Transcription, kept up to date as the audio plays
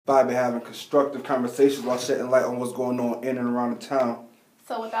By having constructive conversations while shedding light on what's going on in and around the town.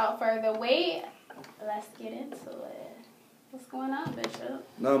 So without further wait, let's get into it. What's going on, Bishop?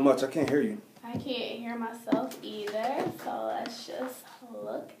 Not much. I can't hear you. I can't hear myself either, so let's just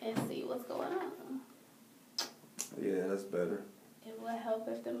look and see what's going on. Yeah, that's better. It would help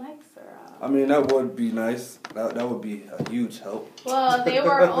if the mics are on. I mean, that would be nice. That would be a huge help. Well, they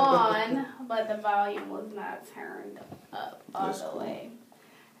were on, but the volume was not turned up all the way.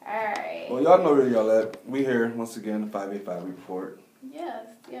 All right. Well, y'all know where y'all at. We here, once again, the 585 report. Yes.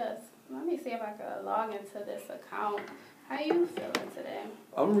 Let me see if I can log into this account. How you feeling today?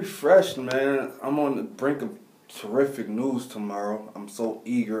 I'm refreshed, man. I'm on the brink of terrific news tomorrow. I'm so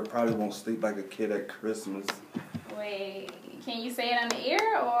eager. Probably won't sleep like a kid at Christmas. Wait, can you say it on the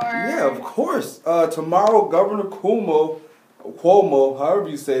air or? Yeah, of course. Tomorrow, Governor Cuomo, however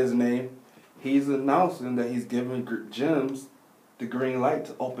you say his name, he's announcing that he's giving gyms the green light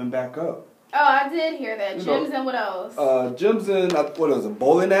to open back up. Oh, I did hear that. Gyms and what else? Gyms and, what is it,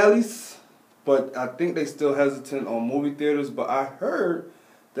 bowling alleys? But I think they still hesitant on movie theaters. But I heard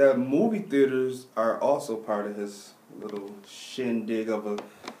that movie theaters are also part of his little shindig of a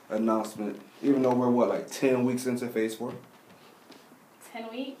announcement. Even though we're, 10 weeks into phase 4?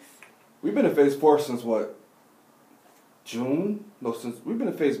 10 weeks? We've been in phase 4 since what? June? No, we've been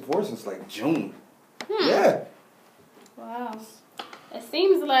in phase 4 since June. Yeah. Wow. It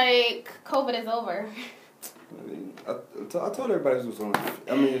seems like COVID is over. I mean, I told everybody this was on.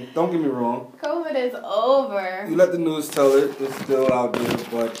 I mean, don't get me wrong. COVID is over. You let the news tell it. It's still out there,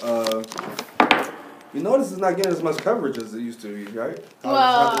 but you notice it's not getting as much coverage as it used to be, right?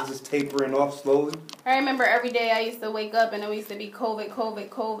 How it's just tapering off slowly. I remember every day I used to wake up and it used to be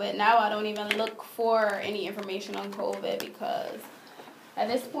COVID. Now I don't even look for any information on COVID because at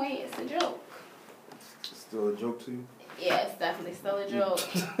this point it's a joke. It's still a joke to you? Yeah, it's definitely still a joke.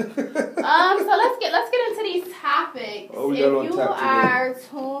 So let's get into these topics. Oh, if you are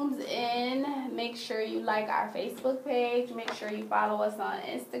tuned in, make sure you like our Facebook page. Make sure you follow us on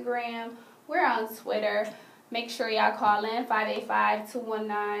Instagram. We're on Twitter. Make sure y'all call in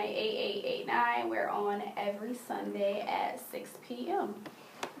 585-219-8889. We're on every Sunday at 6 p.m.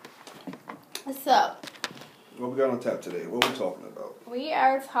 So, what we got on tap today? What are we talking about? We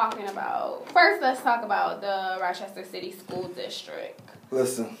are talking about, first let's talk about the Rochester City School District.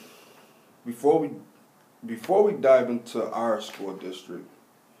 Listen, before we dive into our school district,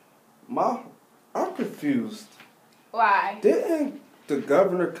 I'm confused. Why? Didn't the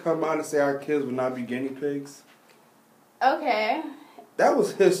governor come out and say our kids would not be guinea pigs? Okay. That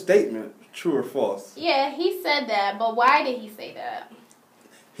was his statement, true or false? Yeah, he said that, but why did he say that?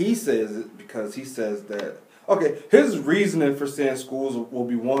 He says it because he says that, okay, his reasoning for saying schools will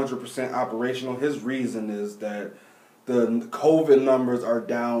be 100% operational, his reason is that the COVID numbers are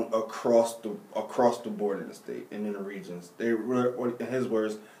down across the board in the state and in the regions. In his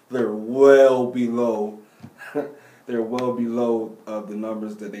words, they're well below the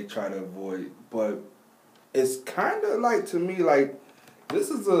numbers that they try to avoid. But it's kind of to me this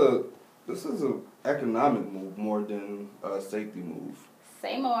is a economic move more than a safety move.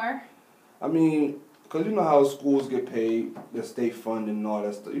 Say more. I mean, because you know how schools get paid, the state funding and all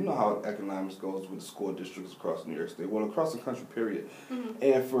that stuff. You know how economics goes with the school districts across New York State. Well, across the country, period. Mm-hmm.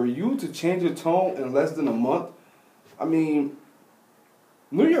 And for you to change your tone in less than a month, I mean,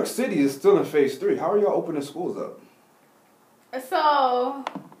 New York City is still in phase 3. How are y'all opening schools up? So,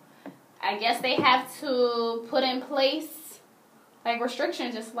 I guess they have to put in place,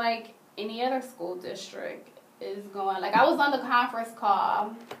 restrictions just like any other school district is going. I was on the conference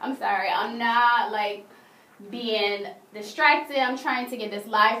call. I'm sorry. I'm not, being distracted. I'm trying to get this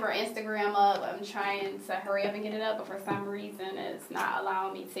live for Instagram up. I'm trying to hurry up and get it up, but for some reason, it's not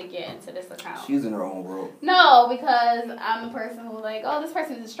allowing me to get into this account. She's in her own world. No, because I'm a person who's this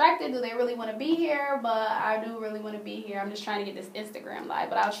person is distracted. Do they really want to be here? But I do really want to be here. I'm just trying to get this Instagram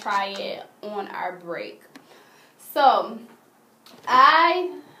live, but I'll try it on our break. So, I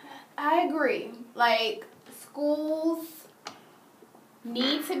agree. Schools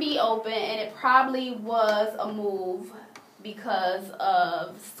need to be open, and it probably was a move because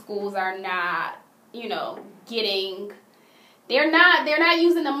of schools are not, they're not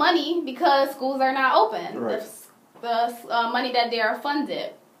using the money because schools are not open. Right. The money that they are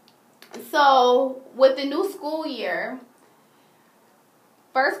funded. So with the new school year,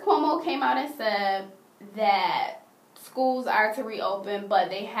 first Cuomo came out and said that schools are to reopen, but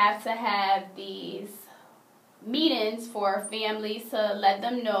they have to have these meetings for families to let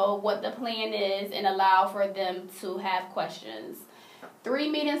them know what the plan is and allow for them to have questions. 3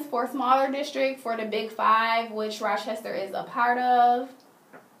 meetings for smaller district, for the Big 5, which Rochester is a part of.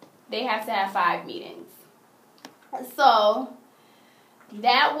 they have to have 5 meetings. So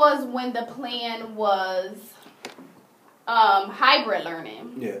that was when the plan was hybrid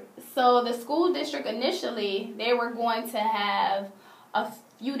learning. Yeah. So the school district initially, they were going to have a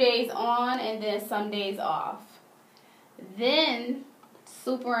few days on and then some days off. Then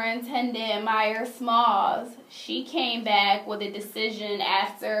Superintendent Myers-Smalls, she came back with a decision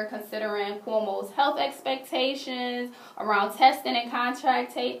after considering Cuomo's health expectations around testing and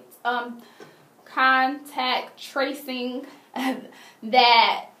contact tracing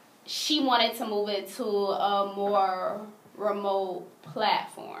that she wanted to move it to a more remote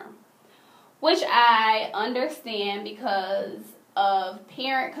platform, which I understand because of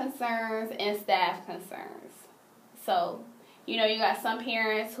parent concerns and staff concerns. So, you know, you got some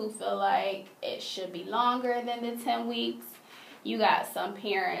parents who feel like it should be longer than the 10 weeks. You got some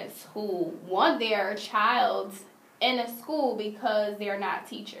parents who want their child in a school because they're not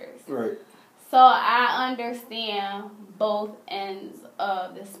teachers. Right. So I understand both ends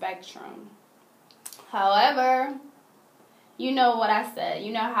of the spectrum. However, you know what I said.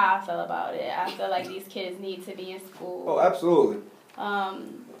 You know how I feel about it. I feel like these kids need to be in school. Oh, absolutely.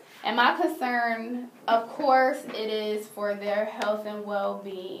 And my concern, of course, it is for their health and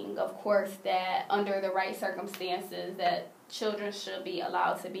well-being. Of course, that under the right circumstances, that children should be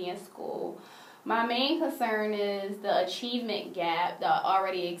allowed to be in school. My main concern is the achievement gap that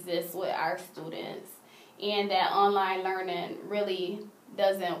already exists with our students, and that online learning really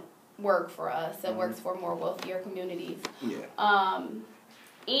doesn't work for us. It works for more wealthier communities. Yeah.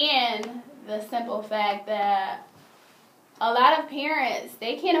 And the simple fact that a lot of parents,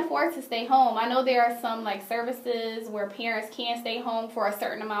 they can't afford to stay home. I know there are some like services where parents can stay home for a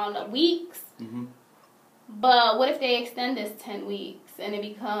certain amount of weeks. Mm-hmm. But what if they extend this 10 weeks and it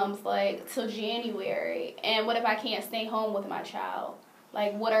becomes like till January? And what if I can't stay home with my child?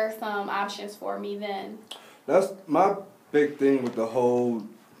 Like, what are some options for me then? That's my big thing with the whole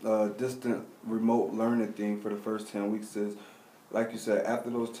distant remote learning thing for the first 10 weeks is, like you said,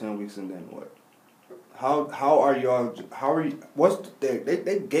 after those 10 weeks and then what? How are y'all,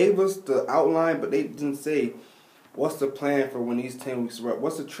 they gave us the outline, but they didn't say what's the plan for when these 10 weeks are up.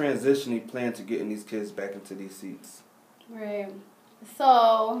 What's the transitioning plan to getting these kids back into these seats? Right.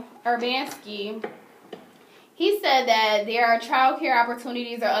 So, Urbanski, he said that there are child care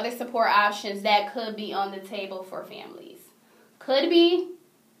opportunities or other support options that could be on the table for families. Could be?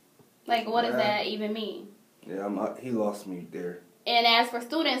 Like, what does that even mean? Yeah, he lost me there. And as for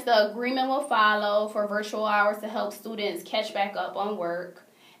students, the agreement will follow for virtual hours to help students catch back up on work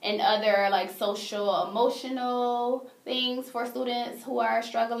and other like social, emotional things for students who are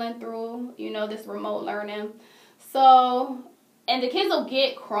struggling through, you know, this remote learning. So, and the kids will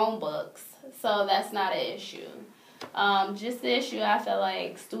get Chromebooks, so that's not an issue. Just the issue, I feel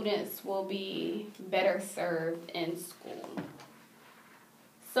like students will be better served in school.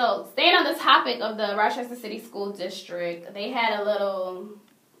 So, staying on the topic of the Rochester City School District, they had a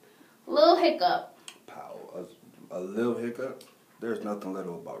little hiccup. A little hiccup? There's nothing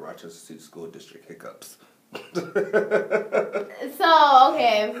little about Rochester City School District hiccups. So,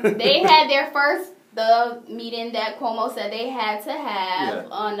 okay, they had the meeting that Cuomo said they had to have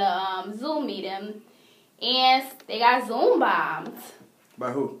on the Zoom meeting, and they got Zoom bombed.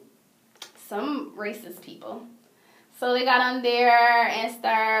 By who? Some racist people. So they got on there and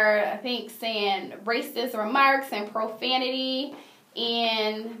started, I think, saying racist remarks and profanity,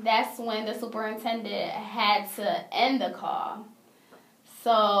 and that's when the superintendent had to end the call.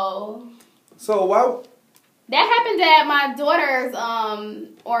 So why? That happened at my daughter's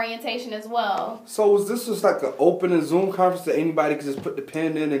orientation as well. So was this just like an open and Zoom conference that anybody could just put the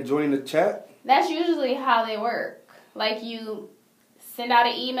pen in and join the chat? That's usually how they work. Like, you send out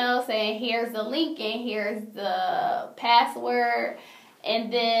an email saying, here's the link and here's the password,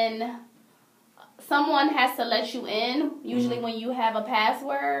 and then someone has to let you in, usually when you have a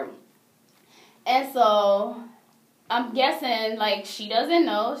password. And so I'm guessing, like, she doesn't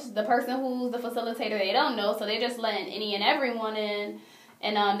know. The person who's the facilitator, they don't know, so they're just letting any and everyone in.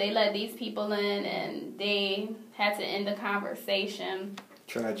 And they let these people in, and they had to end the conversation.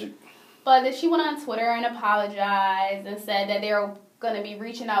 Tragic. But then she went on Twitter and apologized and said that they were going to be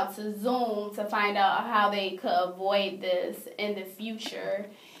reaching out to Zoom to find out how they could avoid this in the future.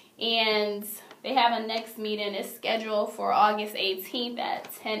 And they have a next meeting. It's scheduled for August 18th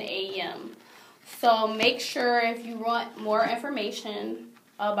at 10 a.m. So make sure, if you want more information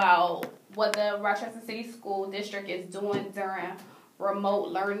about what the Rochester City School District is doing during remote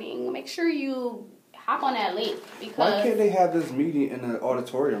learning, make sure you hop on that link. Because why can't they have this meeting in an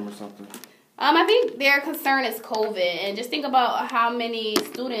auditorium or something? I think their concern is COVID, and just think about how many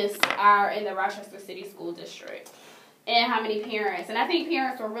students are in the Rochester City School District, and how many parents. And I think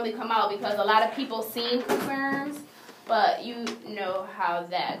parents will really come out because a lot of people seem concerns, but you know how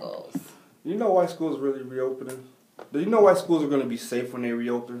that goes. You know why schools are really reopening? Do you know why schools are going to be safe when they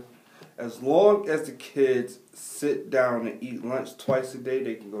reopen? As long as the kids sit down and eat lunch twice a day,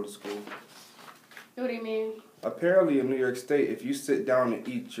 they can go to school. What do you mean? Apparently in New York State, if you sit down and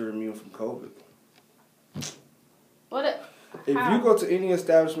eat, you're immune from COVID. If you go to any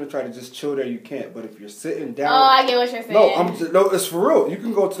establishment, try to just chill there, you can't. But if you're sitting down... Oh, I get what you're saying. No, it's for real. You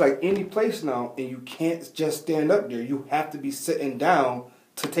can go to like any place now, and you can't just stand up there. You have to be sitting down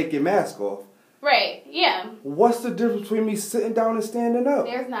to take your mask off. Right, yeah. What's the difference between me sitting down and standing up?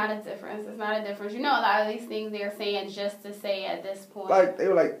 There's not a difference. It's not a difference. You know, a lot of these things they're saying just to say at this point. Like, they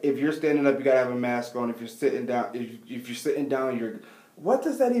were like, if you're standing up, you gotta have a mask on. If you're sitting down, if you're sitting down, you're... What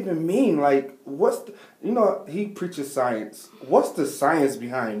does that even mean? Like, what's the... You know, he preaches science. What's the science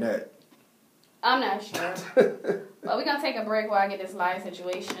behind that? I'm not sure. But we're going to take a break while I get this live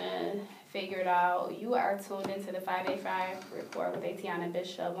situation figured out. You are tuned into the 585 report with Atiana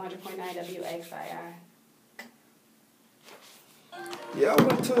Bishop, 100.9 WXII. Yeah,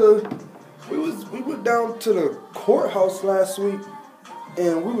 we went down to the courthouse last week,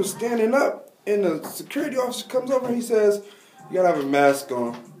 and we were standing up, and the security officer comes over and he says, you gotta have a mask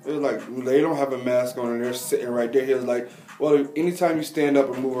on. It was like, they don't have a mask on, and they're sitting right there. He was like, well, anytime you stand up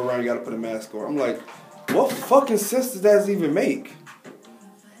or move around, you gotta put a mask on. I'm like, what fucking sense does that even make?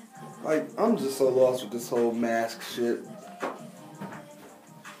 Like, I'm just so lost with this whole mask shit.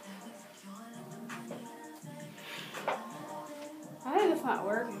 I think it's not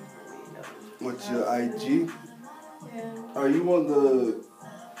working for me. What's your IG? Yeah. Are you on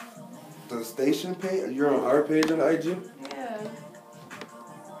the station page? You're on our page on IG? Yeah.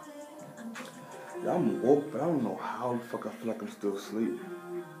 Yeah, I'm woke, but I don't know how the fuck I feel like I'm still asleep.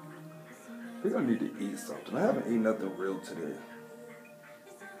 I think I need to eat something. I haven't eaten nothing real today.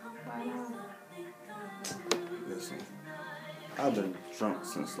 Why not? Listen, I've been drunk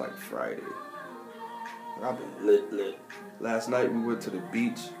since like Friday. I've been lit. Last night we went to the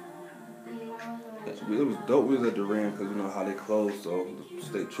beach. It was dope. We was at Durant because you know how they closed, so the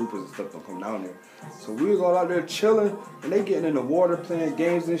state troopers and stuff don't come down there. So we was all out there chilling, and they getting in the water playing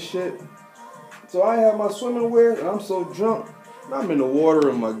games and shit. So I had my swimming wear, and I'm so drunk. I'm in the water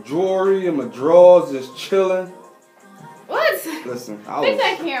in my jewelry and my drawers, just chilling. What? Listen, fix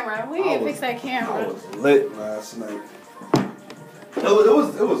that camera. We need to fix that camera. I was lit last night. It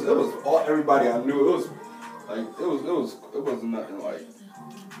was all everybody I knew. It was like it wasn't nothing like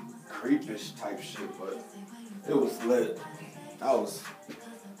creepish type shit, but it was lit. I was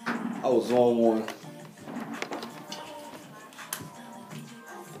on one.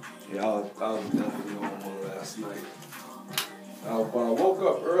 Yeah, I was definitely on one last night. But I woke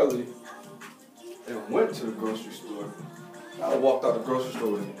up early and went to the grocery store. I walked out the grocery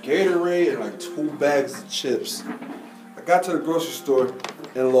store with a Gatorade and like 2 bags of chips. I got to the grocery store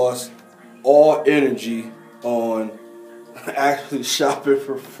and lost all energy on actually shopping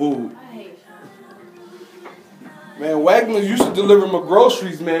for food. I hate Man, Wagner's used to deliver my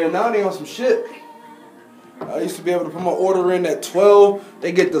groceries, man. Now they on some shit. I used to be able to put my order in at 12.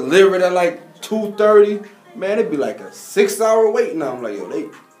 They get delivered at like 2:30. Man, it'd be like a 6-hour wait now. I'm like, yo,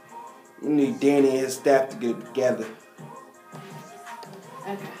 we need Danny and his staff to get it together.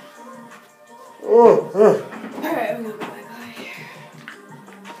 Okay. Oh, Alright, we're gonna go back over here.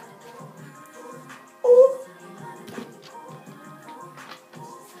 oh.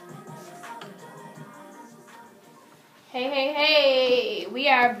 Hey, we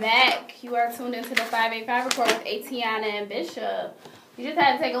are back. You are tuned into the 585 report with Atiana and Bishop. We just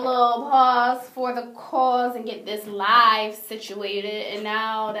had to take a little pause for the cause and get this live situated. And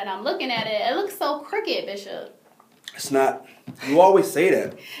now that I'm looking at it, it looks so crooked, Bishop. It's not. You always say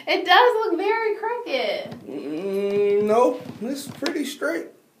that. It does look very crooked. No, it's pretty straight.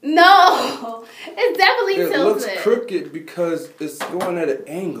 No, it's definitely tilted. It looks crooked because it's going at an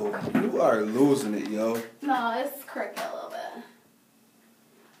angle. You are losing it, yo. No, it's crooked a little bit.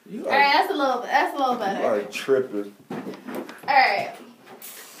 You All right, that's a little better. You are tripping. All right,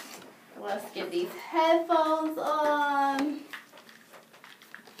 let's get these headphones on.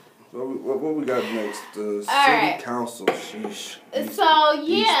 What we got next? The All city right. council. Sheesh.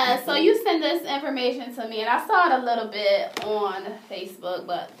 So you send this information to me, and I saw it a little bit on Facebook,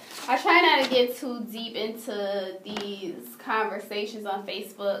 but I try not to get too deep into these conversations on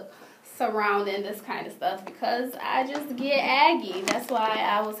Facebook surrounding this kind of stuff because I just get aggy. That's why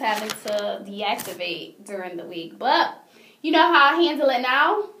I was having to deactivate during the week. But you know how I handle it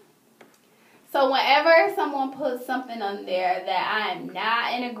now? So whenever someone puts something on there that I am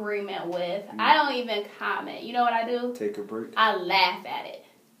not in agreement with, I don't even comment. You know what I do? Take a break. I laugh at it.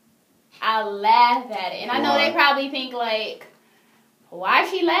 And I know they probably think like, why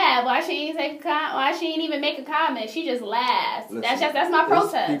she laugh? Why she ain't why she ain't even make a comment? She just laughs. Listen, that's my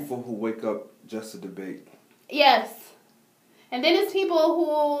protest. There's people who wake up just to debate. Yes. And then it's people who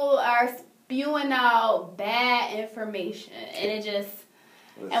are spewing out bad information, and it just.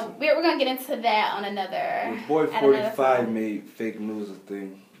 Listen, and we're gonna get into that on another. Your boy 45 made fake news a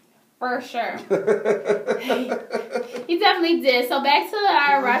thing. For sure. He definitely did. So back to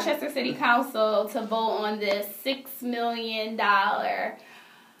our Rochester City Council to vote on this $6 million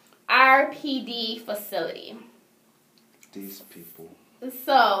RPD facility. These people.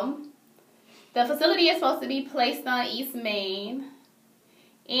 So the facility is supposed to be placed on East Main,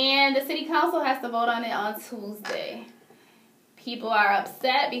 and the City Council has to vote on it on Tuesday. People are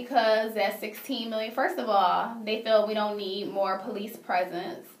upset because that $16 million, first of all, they feel we don't need more police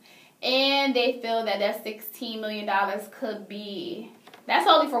presence. And they feel that $16 million could be, that's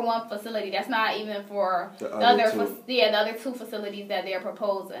only for one facility. That's not even for the other two facilities that they're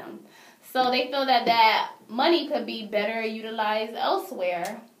proposing. So they feel that money could be better utilized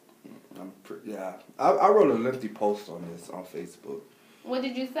elsewhere. I wrote a lengthy post on this on Facebook. What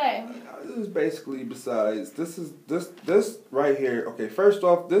did you say? This is basically besides this right here. Okay, first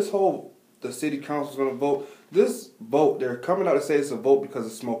off, the city council is going to vote. This vote, they're coming out to say it's a vote because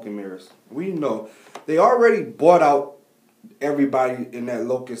of smoke and mirrors. We know they already bought out everybody in that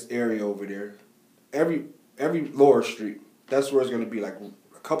Locust area over there. Every lower street. That's where it's going to be, like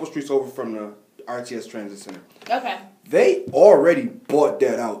a couple streets over from the RTS Transit Center. Okay. They already bought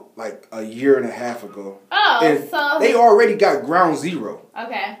that out like a year and a half ago. Oh, and so they already got ground zero.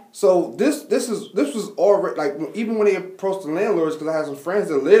 Okay. So this was already, like, even when they approached the landlords, because I had some friends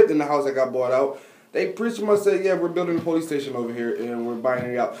that lived in the house that got bought out, they pretty much said, yeah, we're building a police station over here and we're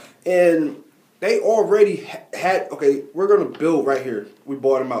buying it out. And they already had, okay, we're going to build right here. We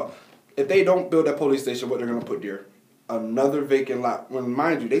bought them out. If they don't build that police station, what they're going to put there? Another vacant lot. When,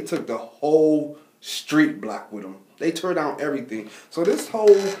 mind you, they took the whole street block with them. They tore down everything. So this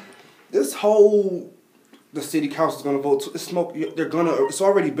whole, the city council is going to vote. It's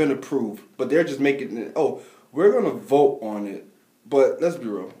already been approved, but they're just making it, we're going to vote on it. But let's be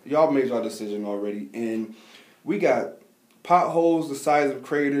real. Y'all made your decision already. And we got potholes the size of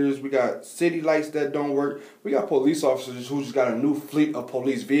craters. We got city lights that don't work. We got police officers who just got a new fleet of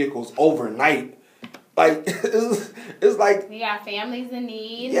police vehicles overnight. Like, it's like... We got families in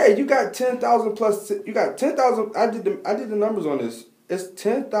need. Yeah, you got 10,000 plus... You got 10,000... I did the numbers on this. It's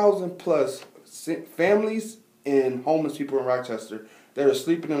 10,000 plus families and homeless people in Rochester that are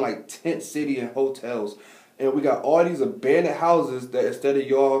sleeping in, like, tent city and hotels. And we got all these abandoned houses that instead of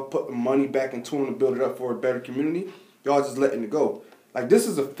y'all putting money back into them to build it up for a better community, y'all just letting it go. Like, this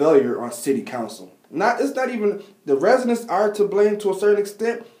is a failure on city council. It's not even, the residents are to blame to a certain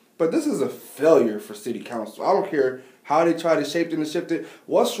extent, but this is a failure for city council. I don't care how they try to shape it and shift it.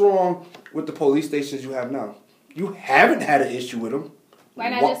 What's wrong with the police stations you have now? You haven't had an issue with them. Why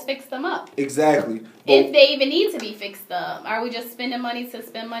not just fix them up? Exactly. If they even need to be fixed up. Are we just spending money to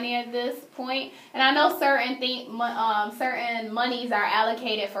spend money at this point? And I know certain monies are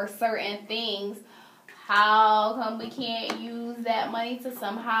allocated for certain things. How come we can't use that money to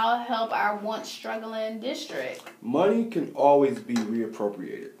somehow help our once struggling district? Money can always be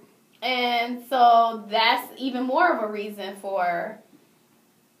reappropriated. And so that's even more of a reason for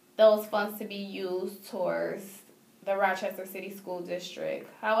those funds to be used towards the Rochester City School District.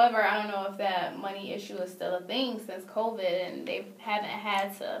 However, I don't know if that money issue is still a thing since COVID and they haven't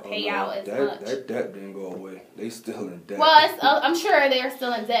had to pay out as much. That debt didn't go away. They still in debt. Well, I'm sure they're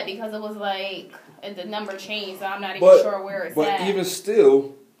still in debt because it was like the number changed, so I'm not even sure where it's at. But even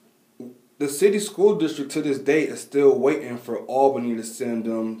still, the city school district to this day is still waiting for Albany to send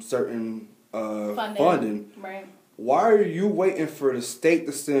them certain funding. Right. Why are you waiting for the state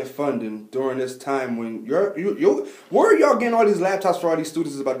to send funding during this time when where are y'all getting all these laptops for all these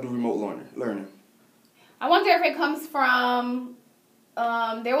students that's about to do remote learning? I wonder if it comes from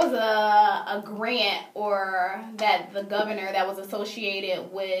there was a grant or that the governor that was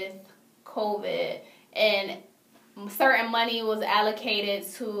associated with COVID and certain money was allocated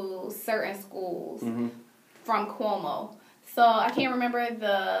to certain schools from Cuomo. So I can't remember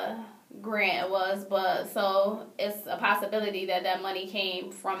the grant it was, but so it's a possibility that money came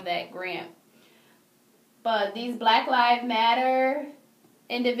from that grant. But these Black Lives Matter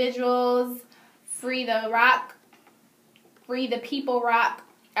individuals, Free the People Rock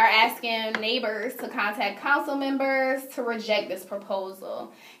are asking neighbors to contact council members to reject this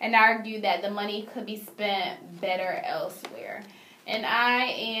proposal and argue that the money could be spent better elsewhere. And I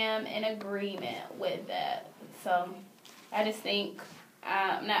am in agreement with that. So I just think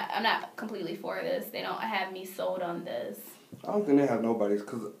I'm not completely for this. They don't have me sold on this. I don't think they have nobody's,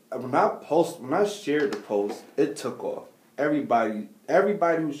 because when I shared the post, it took off. Everybody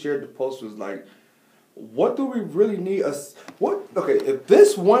who shared the post was like, what do we really need? Okay, if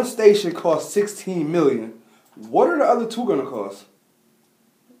this one station costs $16 million, what are the other two gonna cost?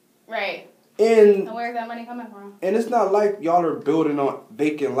 Right. And so where's that money coming from? And it's not like y'all are building on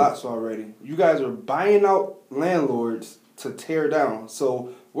vacant lots already. You guys are buying out landlords to tear down.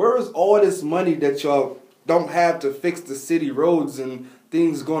 So where is all this money that y'all don't have to fix the city roads and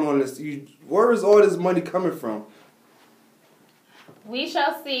things going on? Where is all this money coming from? We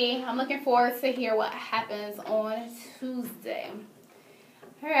shall see. I'm looking forward to hear what happens on Tuesday.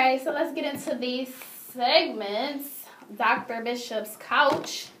 All right, so let's get into these segments. Dr. Bishop's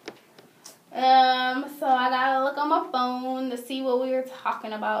couch. So I gotta look on my phone to see what we were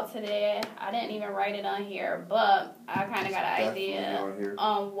talking about today. I didn't even write it on here, but I kind of got an idea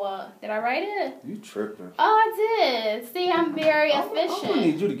on what. Did I write it? You tripping. Oh, I did. See, I'm very efficient. I'm gonna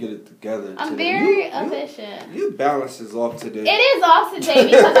need you to get it together. I'm very efficient. Your balance is off today. It is off today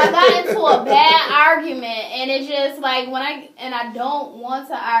because I got into a bad argument, and it's just like I don't want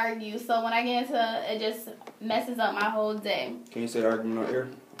to argue, so when I get into it, just messes up my whole day. Can you say argument on air?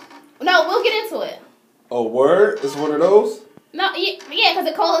 No, we'll get into it. Oh, word? It's one of those? No, yeah, because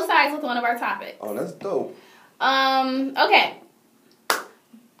it coincides with one of our topics. Oh, that's dope. Okay.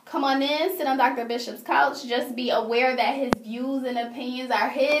 Come on in, sit on Dr. Bishop's couch. Just be aware that his views and opinions are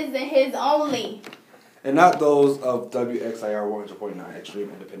his and his only. And not those of WXIR 100.9 Extreme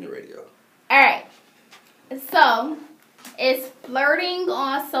Independent Radio. All right. So, is flirting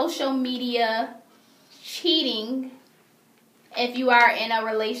on social media cheating if you are in a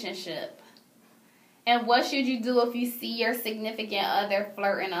relationship? And what should you do if you see your significant other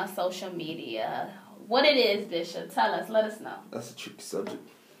flirting on social media? What it is, Bishop, tell us, let us know. That's a tricky subject.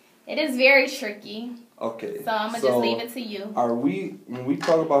 It is very tricky. Okay. So I'm going to just leave it to you. When we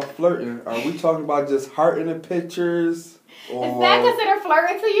talk about flirting, are we talking about just hearting the pictures? Or is that considered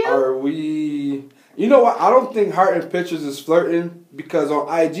flirting to you? Are we... You know what? I don't think hearting pictures is flirting because on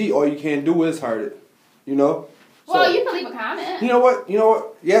IG, all you can do is heart it. You know? Well, you can leave a comment. You know what?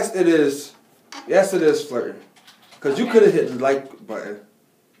 Yes, it is. Yes, it is flirting. Because you could have hit the like button.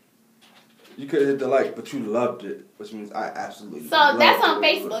 You could have hit the like, but you loved it, which means I absolutely So that's on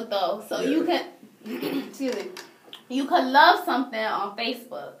Facebook, though. So you can, excuse me, you could love something on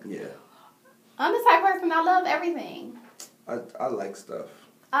Facebook. Yeah. I'm the type of person, I love everything. I like stuff.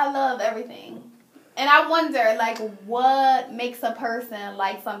 I love everything. And I wonder, like, what makes a person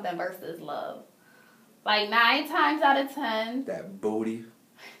like something versus love? Like 9 times out of 10. That booty.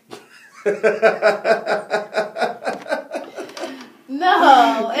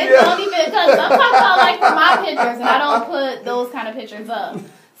 No, it's only because sometimes I like for my pictures and I don't put those kind of pictures up.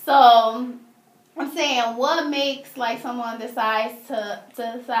 So I'm saying, what makes like someone decide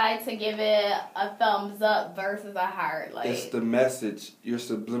to give it a thumbs up versus a heart? Like, it's the message. You're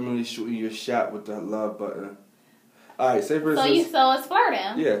subliminally shooting your shot with the love button. All right, say for instance. So it's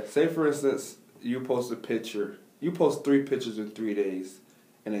flirting. Yeah, say for instance, you post a picture. You post 3 pictures in 3 days,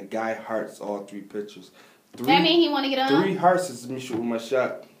 and a guy hearts all 3 pictures. That mean he want to get on? 3 hearts is me shooting my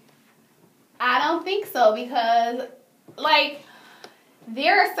shot. I don't think so because, like,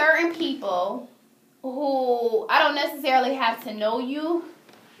 there are certain people who I don't necessarily have to know you,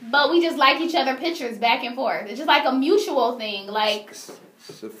 but we just like each other pictures back and forth. It's just like a mutual thing, like. It's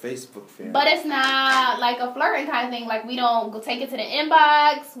a Facebook fan. But it's not like a flirting kind of thing. Like, we don't go take it to the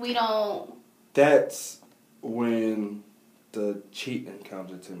inbox. We don't. That's when the cheating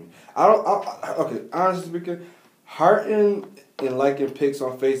comes into me. Okay, honestly speaking, hearting and liking pics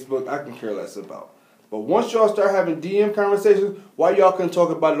on Facebook, I can care less about. But once y'all start having DM conversations, why y'all couldn't talk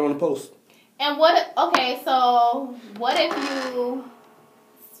about it on the post? And so what if you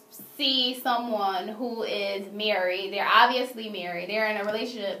see someone who is married, they're obviously married, they're in a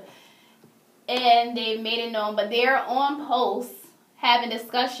relationship, and they've made it known, but they're on posts having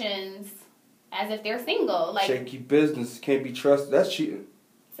discussions as if they're single. Like, shaky business, can't be trusted. That's cheating.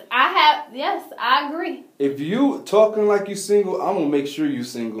 Yes, I agree. If you talking like you single, I'm going to make sure you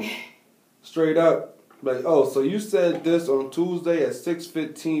single. Straight up. Like, oh, so you said this on Tuesday at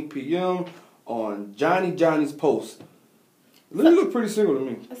 6:15 p.m. on Johnny's post. You look pretty single to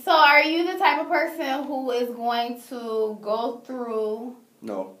me. So are you the type of person who is going to go through...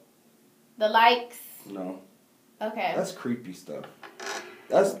 No. The likes? No. Okay. That's creepy stuff.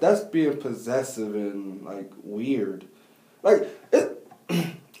 That's being possessive and like weird. Like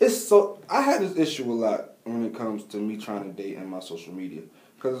it's so. I had this issue a lot when it comes to me trying to date in my social media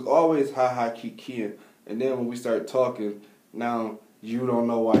because it's always hi key, and then when we start talking, now you don't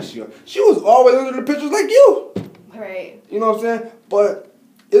know why she was always under the pictures like you. Right. You know what I'm saying? But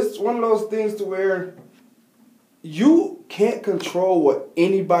it's one of those things to where you can't control what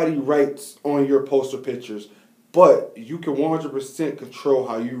anybody writes on your poster pictures, but you can 100% control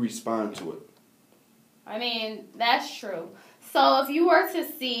how you respond to it. I mean, that's true. So if you were to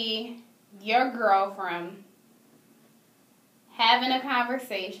see your girlfriend having a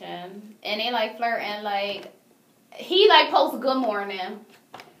conversation and they like flirting, like he like posts good morning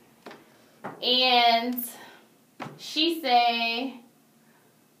and she say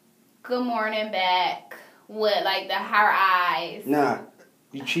good morning back with like her eyes. Nah,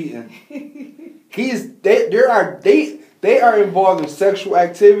 you cheating. They are involved in sexual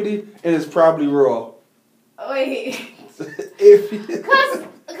activity and it's probably raw. Wait. Wait. You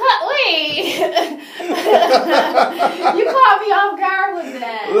caught me off guard with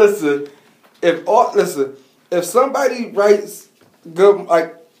that. Listen, if somebody writes good,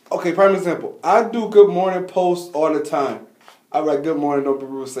 like, okay, prime example, I do good morning posts all the time. I write good morning, no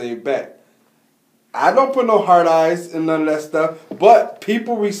people say it back. I don't put no hard eyes and none of that stuff, but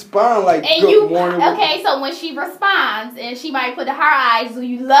people respond like good morning. Okay, so when she responds and she might put the hard eyes, do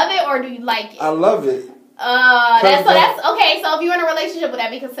you love it or do you like it? I love it. That's okay. So if you're in a relationship, would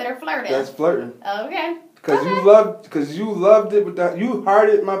that be considered flirting? That's flirting. Okay. Because you loved it, but you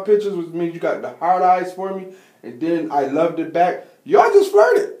hearted my pictures, which means you got the hard eyes for me, and then I loved it back. Y'all just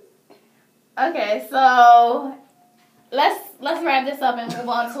flirted. Okay, so let's wrap this up and move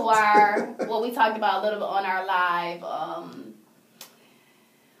on to our what we talked about a little bit on our live.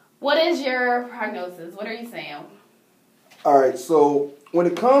 What is your prognosis? What are you saying? All right, so when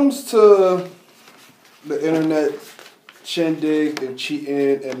it comes to the internet shindig and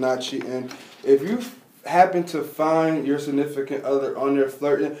cheating and not cheating, if you happen to find your significant other on there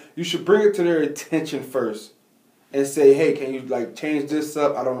flirting, you should bring it to their attention first and say, hey, can you like change this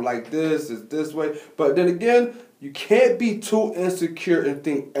up? I don't like this. It's this way. But then again, you can't be too insecure and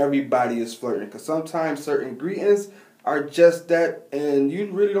think everybody is flirting, because sometimes certain greetings are just that, and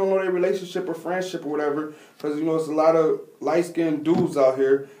you really don't know their relationship or friendship or whatever, because you know it's a lot of light-skinned dudes out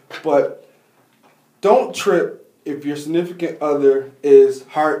here. But don't trip if your significant other is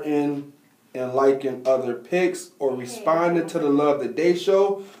hearting and liking other pics or responding to the love that they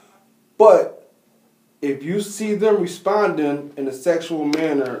show. But if you see them responding in a sexual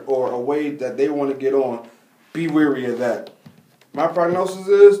manner or a way that they want to get on, be wary of that. My prognosis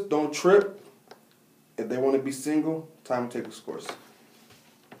is don't trip. If they want to be single, time to take this course.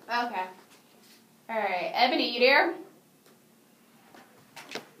 Okay. All right. Ebony, you there?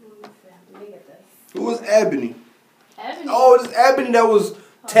 Let me get this. Who was Ebony? Ebony. Oh, it's Ebony that was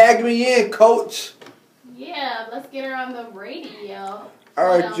tagging me in, coach. Yeah, let's get her on the radio. All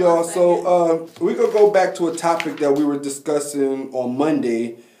right, y'all. So we're going to go back to a topic that we were discussing on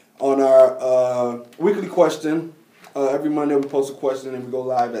Monday on our weekly question. Every Monday we post a question and we go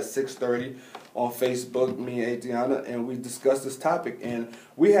live at 6:30 on Facebook, me and Adriana, and we discussed this topic. And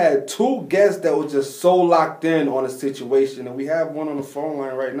we had two guests that were just so locked in on a situation, and we have one on the phone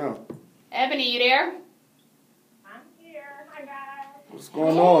line right now. Ebony, you there? I'm here. Hi, guys. What's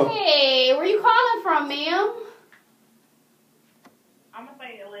going on? Hey, where you calling from, ma'am? I'm going to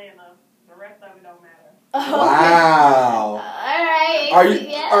say Atlanta. The rest of it don't matter. Wow. All right.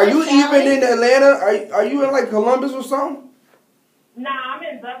 Are you even in Atlanta? Are you in like Columbus or something? Nah, I'm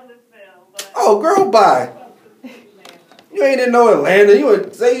in Douglasville. But Oh, girl, bye. You ain't in no Atlanta.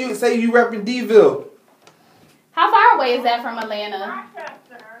 You say you repping D-ville. How far away is that from Atlanta?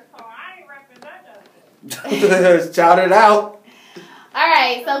 Rochester, so I ain't repping that. Shout it out. All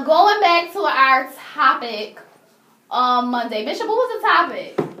right. So going back to our topic on Monday, Bishop, what was the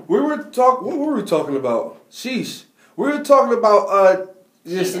topic? What were we talking about? Sheesh. We were talking about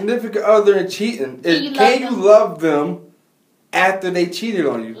your significant other and cheating. Can you love them after they cheated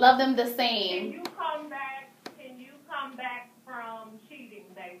on you? Love them the same. Can you come back from cheating,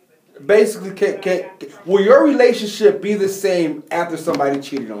 basically? Basically, will your relationship be the same after somebody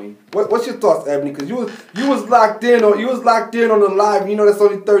cheated on you? What's your thoughts, Ebony? Because you was locked in on the live. You know that's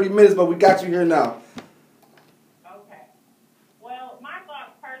only 30 minutes, but we got you here now.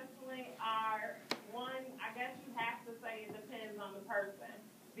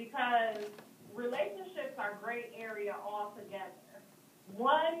 Because relationships are gray area altogether.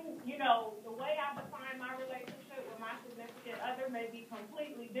 One, the way I define my relationship with my significant other may be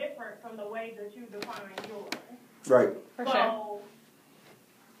completely different from the way that you define yours. Right. For sure.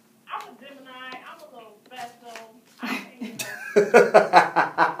 I'm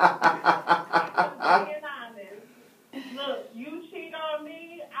being honest. Look, you cheat on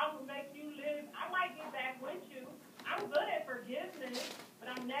me, I will make you live. I might get back with you. I'm good at forgiveness, but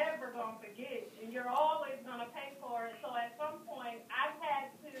I'm never going to forget. And you're always going to pay for it. So at some point, I've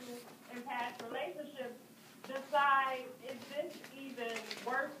had to, in past relationships, decide, is this even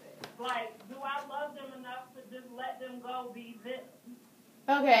worth it? Like, do I love them enough to just let them go be them?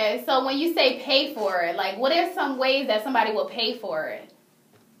 Okay, so when you say pay for it, like, what are some ways that somebody will pay for it?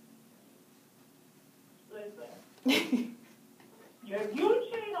 Listen, if you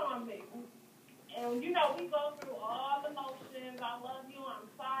cheat on me, and you know, we go through all the motions, I love you, I'm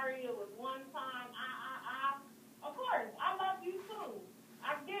sorry, it was one time, of course, I love you too.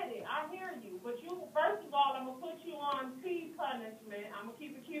 I get it, I hear you. But you, first of all, I'm going to put you on P punishment. I'm going to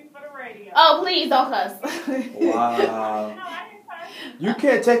keep it cute for the radio. Oh, please don't cuss. Wow. No, I didn't curse. You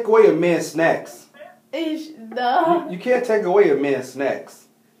can't take away a man's snacks. The You can't take away a man's snacks.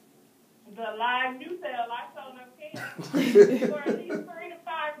 The live new tell, I told them kids for at least 3 to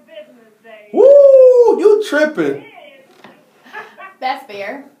 5 business days. Woo! You tripping? That's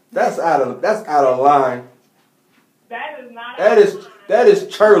fair. That's out of line. That is not. That is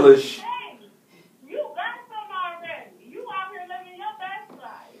churlish. Hey, you got some already. You out here living your best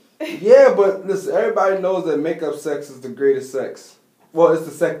life. Yeah, but listen, everybody knows that makeup sex is the greatest sex. Well, it's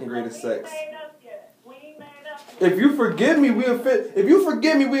the second greatest sex. We ain't made up yet. We ain't made up yet. If you forgive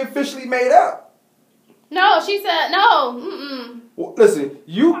me, we officially made up. No, she said no. Mm-mm. Well, listen,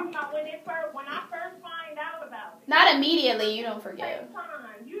 you. When I first find out about it. Not immediately. You don't forgive. Take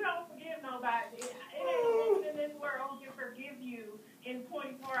time. You don't forgive nobody. It ain't a woman in this world who can forgive you in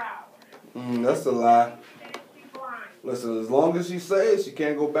 24 hours. That's a lie. She's blind. Listen, as long as she says, she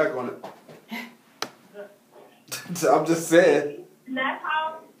can't go back on it. I'm just saying. And that's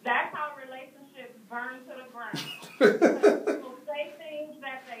how relationships burn to the ground. People say things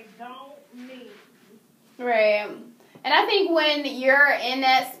that they don't mean. Right. And I think when you're in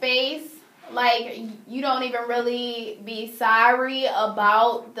that space, like, you don't even really be sorry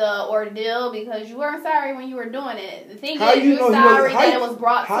about the ordeal because you weren't sorry when you were doing it. The thing is, you're sorry that it was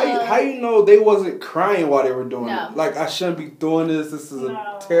brought to... How you know they wasn't crying while they were doing it? Like, I shouldn't be doing this. This is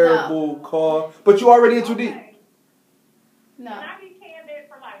a terrible call. But you already in too deep. No. Can I be candid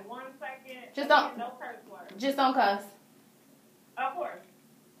for like 1 second? Just don't... No curse words. Just don't cuss. Of course.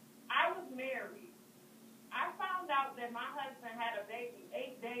 I was married. I found out that my husband had a baby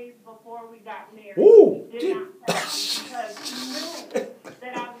 8 days before we got married. Ooh, he did not tell me because he knew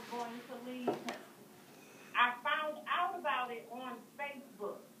that I was going to leave him. I found out about it on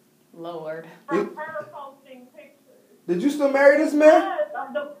Facebook. Lord. From her posting pictures. Did you still marry this man?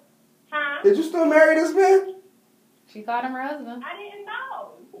 Did you still marry this man? She called him her husband. I didn't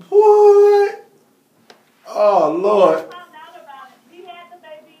know. What? Oh, Lord. I found out about it. He had the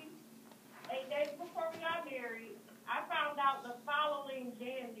baby 8 days before we got married. I found out the following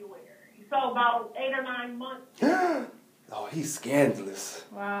January. So about 8 or 9 months. Oh, he's scandalous.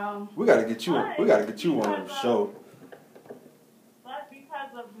 Wow. We gotta get you on the show. But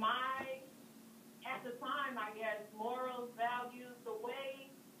because of my, at the time, I guess, morals, values, the way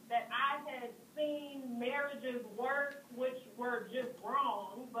that I had seen marriages work, which were just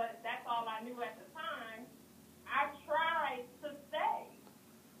wrong, but that's all I knew at the time, I tried to stay.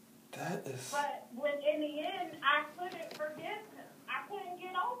 That is... But when in the end, I couldn't forgive him. I couldn't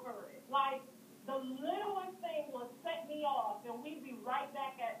get over it. Like, the littlest thing would set me off, and we'd be right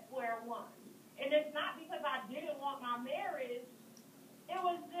back at square one. And it's not because I didn't want my marriage. It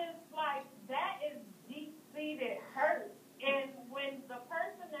was just like, that is deep-seated hurt. And when the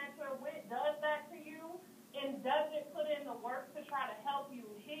person that you're with does that to you and doesn't put in the work to try to help you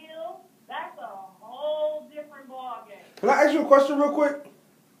heal, that's a whole different ballgame. Can I ask you a question real quick?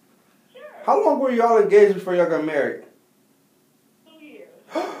 Sure. How long were y'all engaged before y'all got married? 2 years.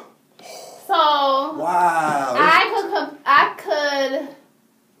 So... Wow.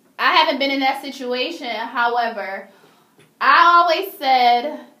 I haven't been in that situation. However, I always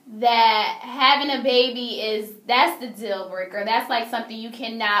said that having a baby that's the deal breaker. That's like something you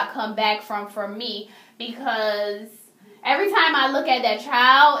cannot come back from for me, because every time I look at that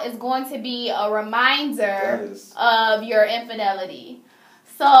child, it's going to be a reminder of your infidelity.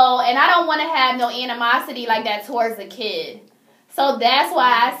 So, and I don't want to have no animosity like that towards a kid. So that's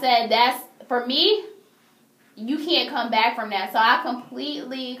why I said that's, for me, you can't come back from that. So I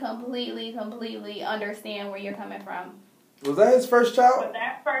completely understand where you're coming from. Was that his first child? But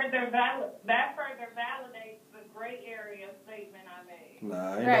that further validates the gray area statement I made.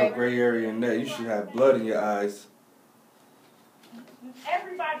 Nah, ain't no gray area in that. You should have blood in your eyes.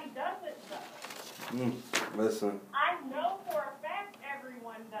 Everybody does it though. Listen. I know for a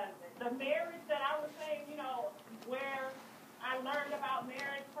does it. The marriage that I was saying, you know, where I learned about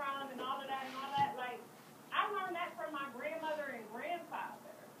marriage from and all of that, like, I learned that from my grandmother and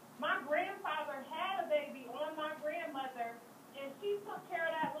grandfather. My grandfather had a baby on my grandmother, and she took care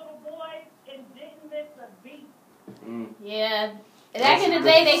of that little boy and didn't miss a beat. Yeah. Back in the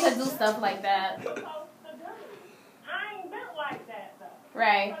day, they could do stuff like that. Supposed to do. I ain't built like that, though.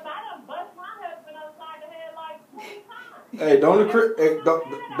 Right. Because I done bust my husband upside the head like 20 times. Hey, don't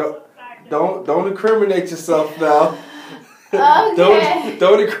incriminate yourself now. Okay.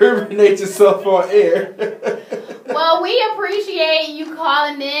 Don't incriminate yourself on air. Well, we appreciate you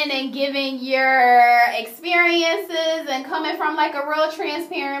calling in and giving your experiences and coming from like a real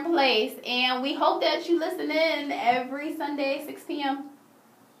transparent place. And we hope that you listen in every Sunday, 6 p.m.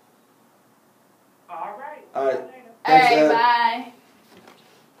 All right. All right. All right, bye.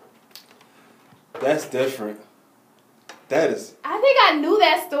 That's different. That is. I think I knew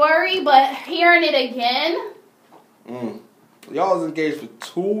that story, but hearing it again. Y'all was engaged for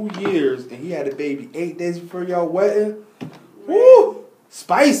 2 years, and he had a baby 8 days before y'all wedding. Woo!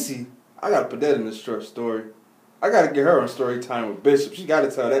 Spicy. I gotta put that in the short story. I gotta get her on story time with Bishop. She gotta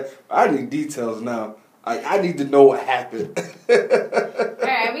tell that. I need details now. I need to know what happened.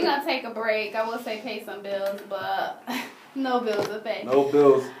 Alright, we're gonna take a break. I will say pay some bills, but no bills to pay. No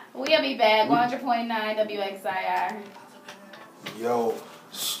bills. We'll be back. 100.9 WXIR. Yo,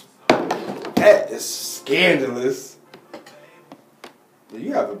 that is scandalous.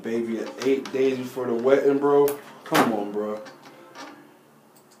 You have a baby at 8 days before the wedding, bro. Come on, bro.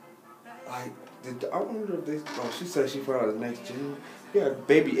 Like, I wonder if they. Oh, she said she found out the next June. Yeah,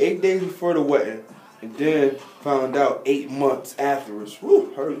 baby 8 days before the wedding, and then found out 8 months afterwards.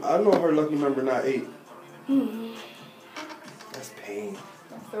 Woo! I know her lucky number not 8. That's pain.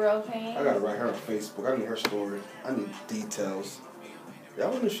 That's the real pain. I gotta write her on Facebook. I need her story. I need details. Yeah, I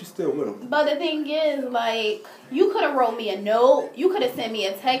wonder if she's still with him. But the thing is, like, you could have wrote me a note. You could have sent me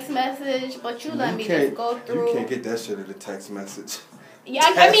a text message, but you let me just go through. You can't get that shit in a text message. Yeah,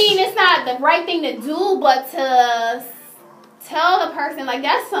 I mean, it's not the right thing to do, but to tell the person, like,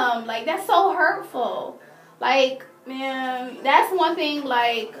 that's so hurtful. Like, man, that's one thing,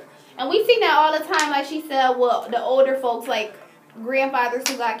 like, and we see that all the time, like she said, well, the older folks, like, grandfathers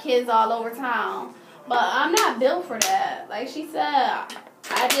who got kids all over town. But I'm not built for that. Like she said,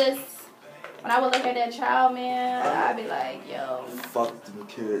 when I would look at that child, man, I'd be like, yo. Fuck them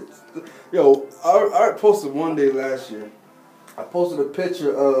kids. Yo, I posted one day last year. I posted a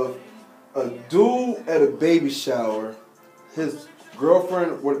picture of a dude at a baby shower. His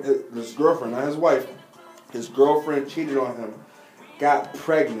girlfriend, not his wife, his girlfriend cheated on him, got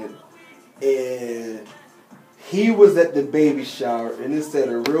pregnant, and he was at the baby shower, and it said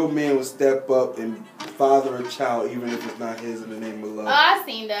a real man would step up and father a child, even if it's not his, in the name of love. Oh, I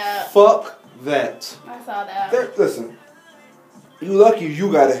seen that. Fuck that. I saw that. Listen, you lucky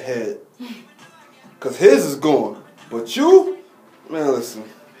you got a head, because his is gone. But you, man, listen,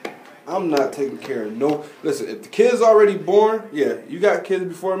 I'm not taking care of no. Listen, if the kid's already born, yeah, you got kids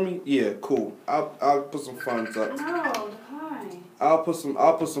before me, yeah, cool. I'll put some funds up. No, fine. I'll put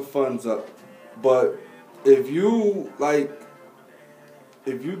some funds up, but if you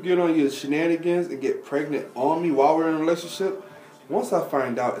get on your shenanigans and get pregnant on me while we're in a relationship, once I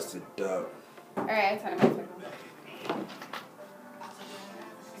find out, it's a dub. All right, I'm turning my phone.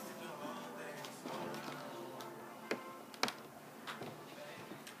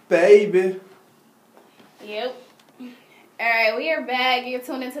 Baby. Yep. All right, we are back. You're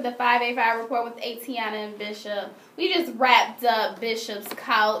tuned into the 585 report with Atiana and Bishop. We just wrapped up Bishop's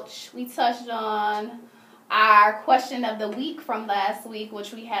couch. We touched on our question of the week from last week,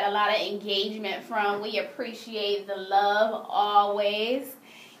 which we had a lot of engagement from. We appreciate the love always.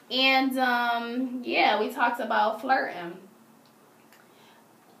 And, yeah, we talked about flirting.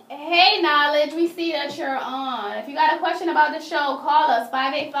 Hey, Knowledge, we see that you're on. If you got a question about the show, call us,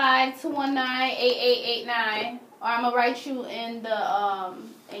 585-219-8889. Or I'm going to write you in the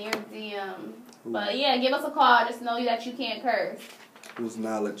in your DM. But, yeah, give us a call. Just know that you can't curse. Who's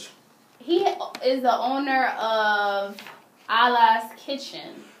Knowledge? He is the owner of Allah's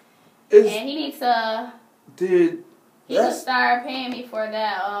Kitchen. And he needs to... He should start paying me for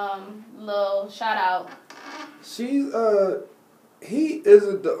that little shout out. He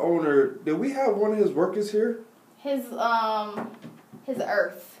isn't the owner. Did we have one of his workers here? His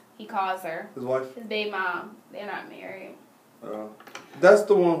Earth, he calls her. His wife? His baby mom. They're not married. That's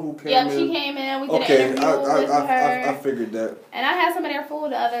the one who came in. Yep, she came in. We did an interview with her. I figured that. And I had some of their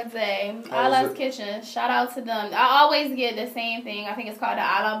food the other day. Allah's Kitchen. Shout out to them. I always get the same thing. I think it's called the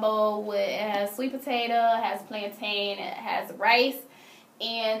Allah Bowl. It has sweet potato, it has plantain, it has rice,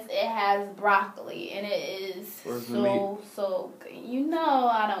 and it has broccoli, and it is Where's the meat? so good. You know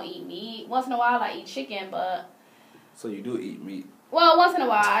I don't eat meat. Once in a while I eat chicken, but... So you do eat meat? Well, once in a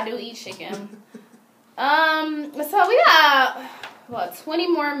while I do eat chicken. So we got, 20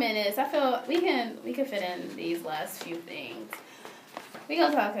 more minutes. I feel we can fit in these last few things. We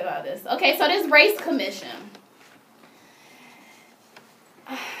gonna talk about this. Okay, so this race commission.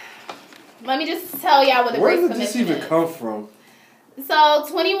 Let me just tell y'all what the race commission is. Where did this even come from? So,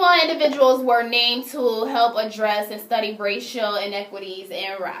 21 individuals were named to help address and study racial inequities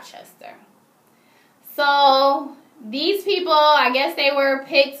in Rochester. So, these people, I guess they were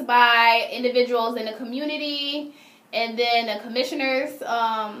picked by individuals in the community, and then the commissioners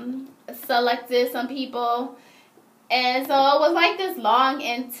selected some people. And so, it was like this long,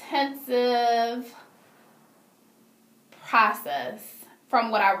 intensive process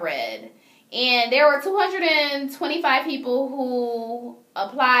from what I read. And there were 225 people who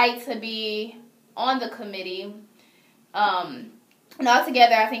applied to be on the committee. And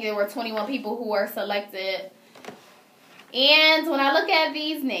altogether, I think there were 21 people who were selected. And when I look at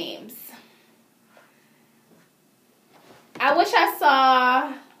these names, I wish I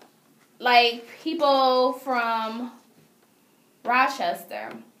saw, like, people from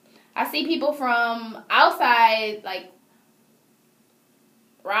Rochester. I see people from outside, like,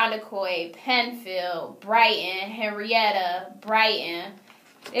 Rondequoit, Penfield, Brighton, Henrietta, Brighton.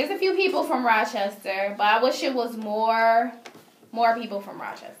 There's a few people from Rochester, but I wish it was more people from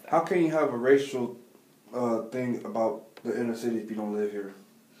Rochester. How can you have a racial thing about the inner city if you don't live here?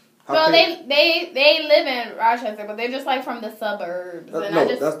 They live in Rochester, but they're just like from the suburbs, and I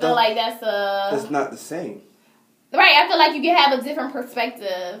just feel like that's not the same. Right, I feel like you can have a different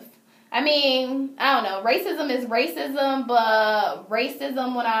perspective. I mean, I don't know. Racism is racism, but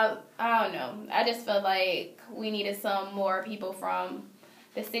racism I don't know. I just felt like we needed some more people from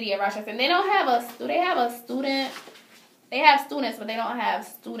the city of Rochester. And they don't have they have students, but they don't have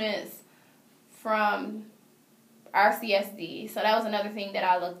students from RCSD. So that was another thing that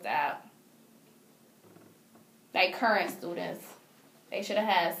I looked at. Like current students. They should have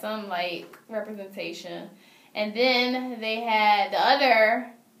had some like representation. And then they had the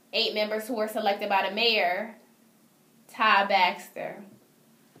other 8 members who were selected by the mayor: Ty Baxter,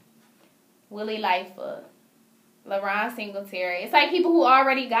 Willie Lightfoot, LaRon Singletary. It's like people who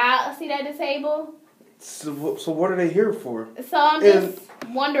already got a seat at the table. So what are they here for? So I'm just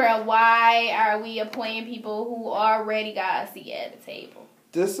wondering, why are we appointing people who already got a seat at the table?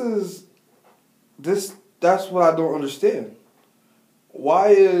 That's what I don't understand. Why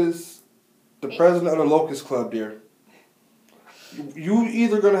is the president of the Locust Club there? You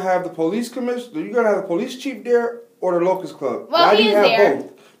either gonna have the police commissioner, you're gonna have the police chief there, or the Locust Club. Well, why do you have there.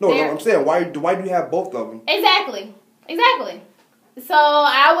 both? No, I'm saying why do you have both of them? Exactly. So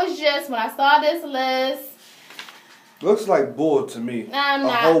I was just, when I saw this list, looks like bull to me.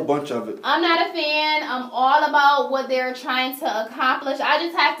 Whole bunch of it. I'm not a fan. I'm all about what they're trying to accomplish. I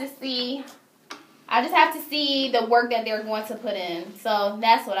just have to see the work that they're going to put in. So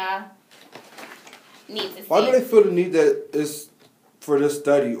that's what I need to see. Why do they feel the need that it's for this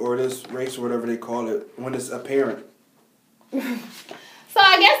study or this race or whatever they call it when it's apparent? So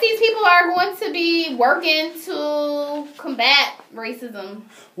I guess these people are going to be working to combat racism.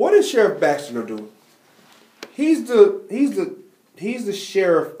 What is Sheriff Baxter gonna do? He's the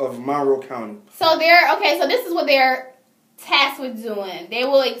sheriff of Monroe County. So this is what they're tasked with doing. They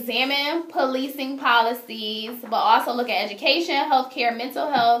will examine policing policies, but also look at education, healthcare, mental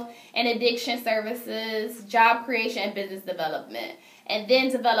health, and addiction services, job creation, and business development. And then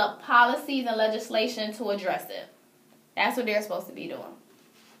develop policies and legislation to address it. That's what they're supposed to be doing.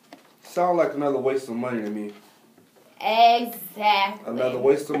 Sound like another waste of money to me. Exactly. Another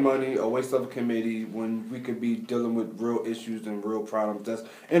waste of money, a waste of a committee when we could be dealing with real issues and real problems that's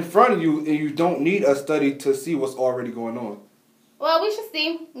in front of you, and you don't need a study to see what's already going on. Well, we should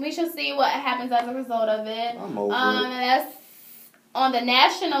see. We should see what happens as a result of it. I'm over it. And that's on the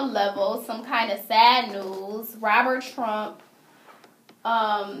national level, some kind of sad news.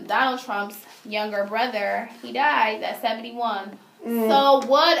 Donald Trump's younger brother, he died at 71. So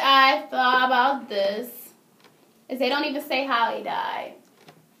what I thought about this is they don't even say how he died.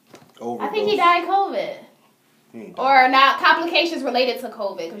 Overdose. I think he died of COVID. Or not complications related to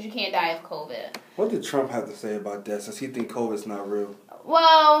COVID, because you can't die of COVID. What did Trump have to say about that, since he think COVID's not real?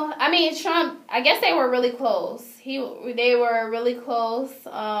 Well, I mean, Trump, I guess they were really close. They were really close.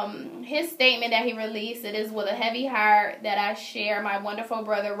 His statement that he released, it is with a heavy heart that I share my wonderful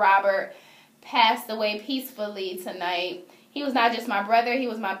brother Robert passed away peacefully tonight. He was not just my brother, he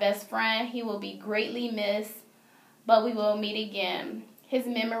was my best friend. He will be greatly missed, but we will meet again. His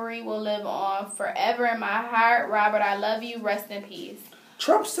memory will live on forever in my heart. Robert, I love you. Rest in peace.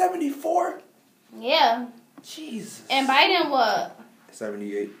 Trump 74? Yeah. Jesus. And Biden what?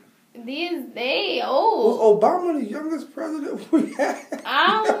 78. They old. Was Obama the youngest president we had?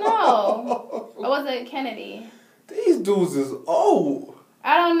 I don't know. Or was it Kennedy? These dudes is old.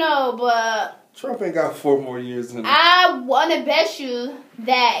 I don't know, but Trump ain't got 4 more years in him. I want to bet you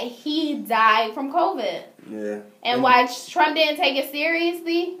that he died from COVID. Yeah. And why Trump didn't take it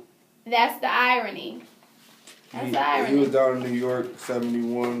seriously, that's the irony. That's the irony. He was down in New York,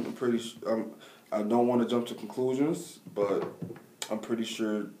 71. I'm pretty sure. I don't want to jump to conclusions, but I'm pretty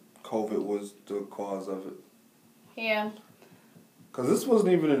sure COVID was the cause of it. Yeah. Because this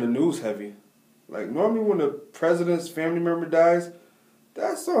wasn't even in the news heavy. Like, normally when the president's family member dies,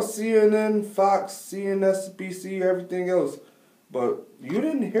 that's on CNN, Fox, CNSBC, everything else. But you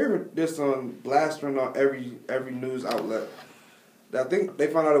didn't hear this on blastering on every news outlet. I think they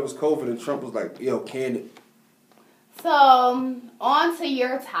found out it was COVID and Trump was like, yo, can it? So, on to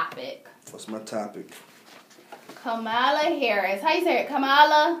your topic. What's my topic? Kamala Harris. How you say it?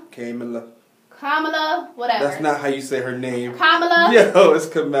 Kamala? Kamala? Whatever. That's not how you say her name. Kamala? Yo, it's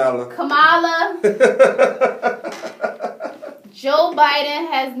Kamala. Kamala. Joe Biden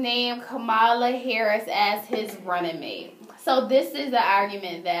has named Kamala Harris as his running mate. So this is the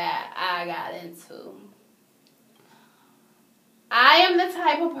argument that I got into. I am the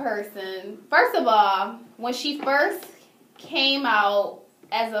type of person, first of all, when she first came out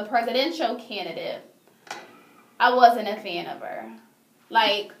as a presidential candidate, I wasn't a fan of her.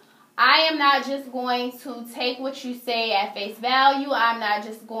 Like, I am not just going to take what you say at face value. I'm not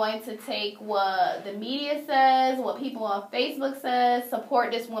just going to take what the media says, what people on Facebook says,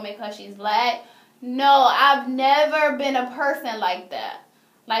 support this woman because she's black. No, I've never been a person like that.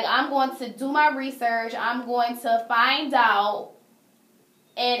 Like, I'm going to do my research. I'm going to find out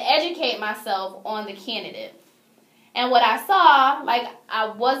and educate myself on the candidate. And what I saw, like, I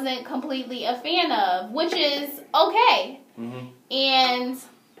wasn't completely a fan of, which is okay. Mm-hmm. And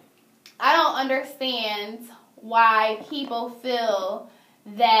I don't understand why people feel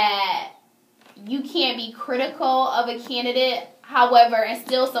that you can't be critical of a candidate, however, and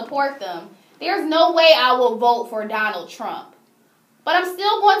still support them. There's no way I will vote for Donald Trump. But I'm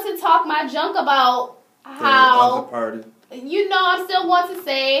still going to talk my junk about how, other party. You know, I'm still going to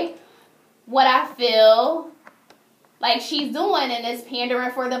say what I feel like she's doing, and it's pandering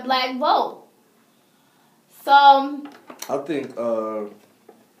for the black vote. So I think,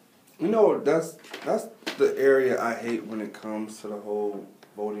 that's the area I hate when it comes to the whole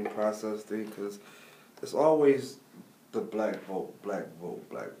voting process thing, because it's always the black vote, black vote,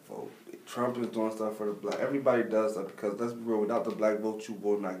 black vote. Trump is doing stuff for the black. Everybody does that because, let's be real, without the black vote, you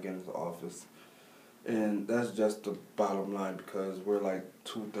will not get into office. And that's just the bottom line, because we're like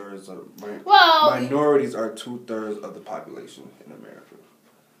 2/3 of minorities are 2/3 of the population in America.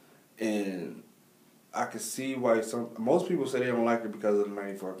 And I can see why most people say they don't like her because of the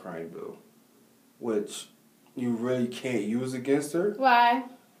 94 crime bill, which you really can't use against her. Why?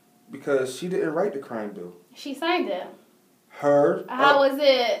 Because she didn't write the crime bill. She signed it. Her. How was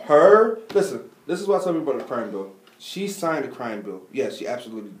it? Her. Listen, this is what I tell you about the crime bill. She signed the crime bill. Yes, she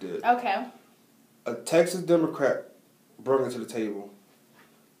absolutely did. Okay. A Texas Democrat brought it to the table.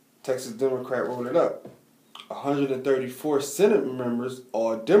 Texas Democrat rolled it up. 134 Senate members,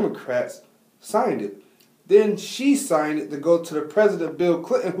 all Democrats, signed it. Then she signed it to go to the president, Bill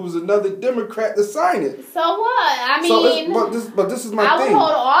Clinton, who's another Democrat, to sign it. So what? I mean, but this is my thing. I would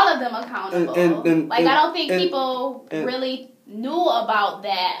hold all of them accountable. I don't think people really really knew about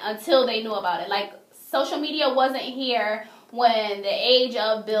that until they knew about it. Like, social media wasn't here when the age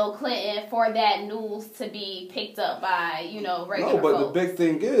of Bill Clinton for that news to be picked up by, regular No, but folks. the big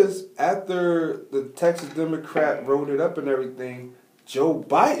thing is, after the Texas Democrat wrote it up and everything, Joe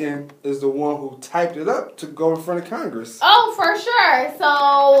Biden is the one who typed it up to go in front of Congress. Oh, for sure.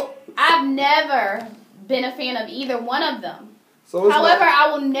 So, I've never been a fan of either one of them. So however,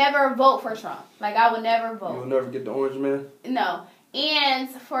 I will never vote for Trump. Like, I would never vote. You'll never get the orange man? No. And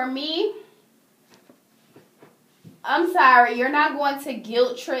for me, I'm sorry, you're not going to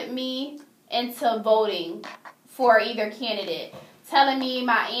guilt trip me into voting for either candidate. Telling me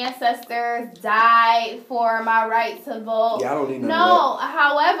my ancestors died for my right to vote. Yeah, I don't need none No, of that.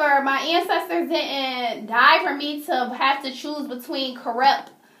 however, my ancestors didn't die for me to have to choose between corrupt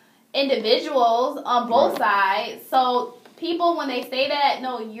individuals on both sides. So people, when they say that,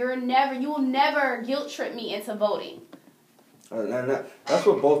 no, you will never guilt trip me into voting. And that's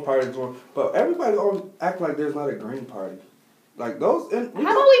what both parties are doing. But everybody act like there's not a Green Party. Like those. How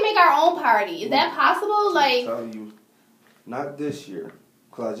about we make our own party? Is that possible? Like, I'm telling you, not this year.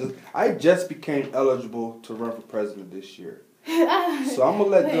 Because I just became eligible to run for president this year. So I'm going to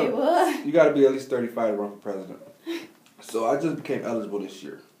let them... What? You got to be at least 35 to run for president. So I just became eligible this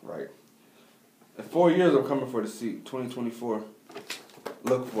year, right? In 4 years, I'm coming for the seat. 2024.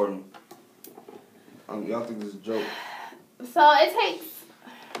 Look for me. Y'all think this is a joke. So it takes...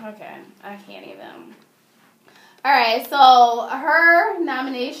 Okay, I can't even... Alright, so her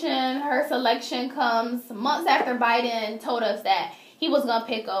nomination, her selection comes months after Biden told us that he was going to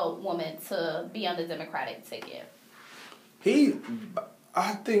pick a woman to be on the Democratic ticket.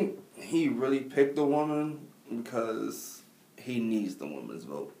 I think he really picked a woman because he needs the woman's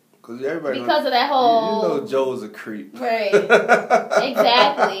vote. Because of that whole... You know Joe's a creep. Right.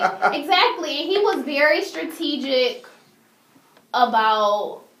 Exactly. He was very strategic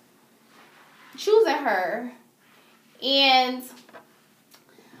about choosing her. And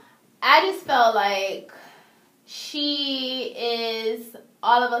I just felt like she is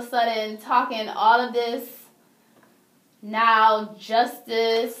all of a sudden talking all of this now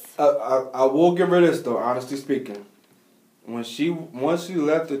justice. I will give her this though, honestly speaking. Once she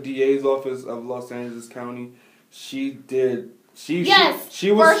left the DA's office of Los Angeles County, she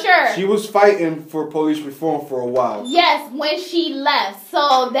was fighting for police reform for a while. Yes, when she left.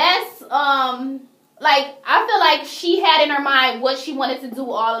 So that's I feel like she had in her mind what she wanted to do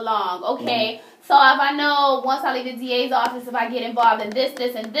all along. Okay, so if I know once I leave the DA's office, if I get involved in this,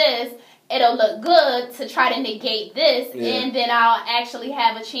 and this, it'll look good to try to negate this, and then I'll actually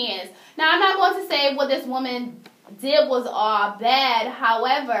have a chance. Now, I'm not going to say what this woman did was all bad.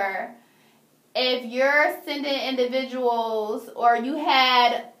 However, if you're sending individuals, or you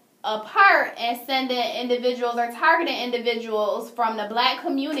had a part in sending individuals or targeting individuals from the black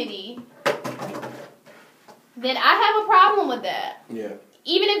community, then I have a problem with that. Yeah.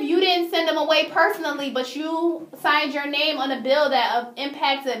 Even if you didn't send them away personally, but you signed your name on a bill that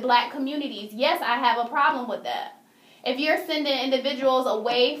impacted black communities, yes, I have a problem with that. If you're sending individuals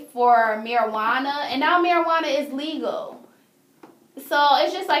away for marijuana, and now marijuana is legal. So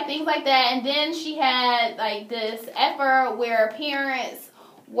it's just like things like that. And then she had like this effort where parents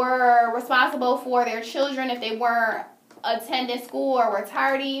were responsible for their children if they weren't attending school or were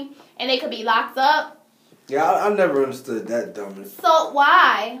tardy, and they could be locked up. Yeah, I never understood that dumbness. So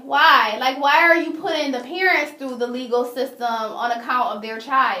why? Like, why are you putting the parents through the legal system on account of their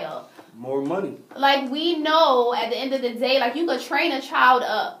child? More money. Like, we know at the end of the day, like, you could train a child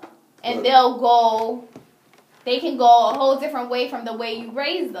up and they can go a whole different way from the way you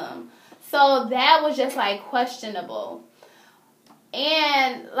raise them. So that was just, like, questionable.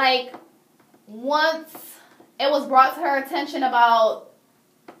 And, like, once it was brought to her attention about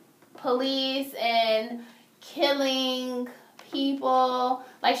police and killing people,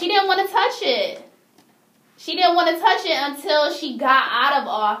 like, she didn't want to touch it. She didn't want to touch it until she got out of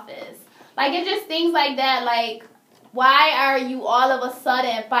office. Like, it's just things like that. Like, why are you all of a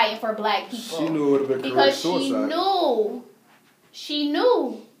sudden fighting for black people? She knew it would have been correct suicide. Because she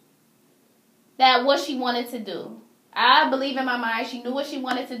knew that what she wanted to do. I believe in my mind she knew what she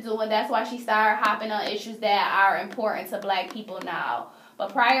wanted to do, and that's why she started hopping on issues that are important to black people now.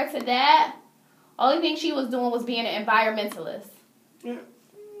 But prior to that, only thing she was doing was being an environmentalist. Yeah.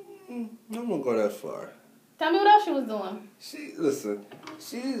 I'm going to go that far. Tell me what else she was doing.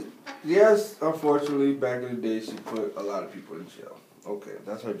 Yes, unfortunately, back in the day, she put a lot of people in jail. Okay,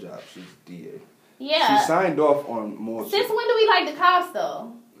 that's her job. She's DA. Yeah. She signed off on more. Since when do we like the cops,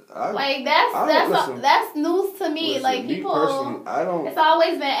 though? That's news to me. Listen, like, people, me personally, I don't. It's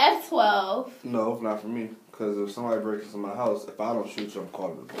always been F12. No, not for me. Because if somebody breaks into my house, if I don't shoot you, I'm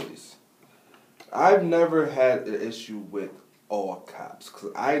calling the police. I've never had an issue with all cops.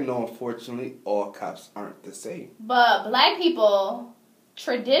 Because I know, unfortunately, all cops aren't the same. But black people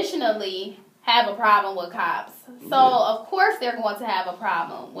traditionally have a problem with cops. So, of course, they're going to have a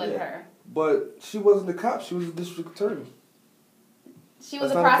problem with her. But she wasn't a cop. She was a district attorney. She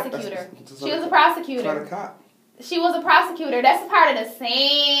was a prosecutor. She was a prosecutor. Not a cop. She was a prosecutor. That's a part of the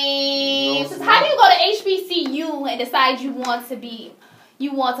same. How do you go to HBCU and decide you want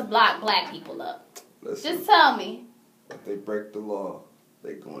to block black people up? Listen, just tell me. If they break the law,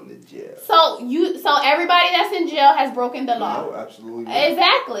 they going to jail. So everybody that's in jail has broken the law. No, absolutely not.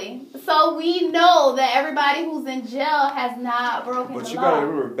 Exactly. So we know that everybody who's in jail has not broken the law. But you gotta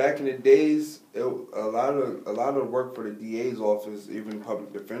remember, back in the days, a lot of work for the DA's office, even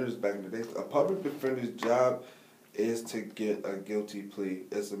public defenders back in the days, a public defender's job is to get a guilty plea.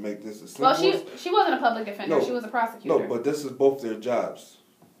 Is to make this a simple. Well, she wasn't a public defender. No, she was a prosecutor. No, but this is both their jobs.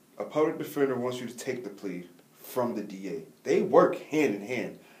 A public defender wants you to take the plea from the DA. They work hand in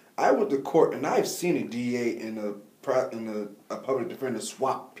hand. I went to court and I've seen a DA and a a public defender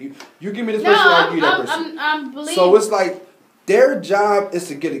swap people. You give me this No, person, I'll give you that person. I'm believing. So it's like their job is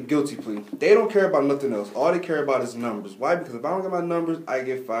to get a guilty plea. They don't care about nothing else. All they care about is numbers. Why? Because if I don't get my numbers, I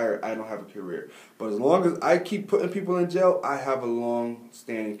get fired. I don't have a career. But as long as I keep putting people in jail, I have a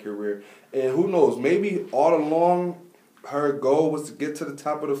long-standing career. And who knows? Maybe all along her goal was to get to the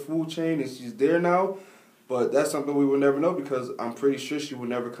top of the food chain, and she's there now. But that's something we will never know because I'm pretty sure she will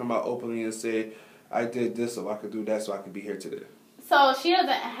never come out openly and say, I did this so I could do that so I could be here today. So she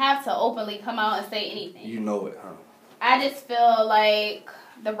doesn't have to openly come out and say anything. You know it, huh? I just feel like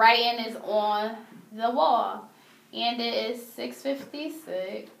the writing is on the wall. And it is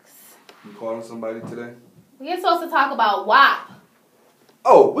 6:56. You calling somebody today? We're supposed to talk about WAP.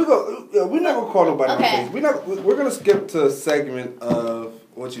 Oh, we're not gonna call nobody Okay. on Facebook. We're gonna skip to a segment of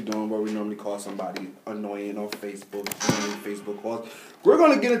what you doing where we normally call somebody annoying on Facebook, Facebook calls. We're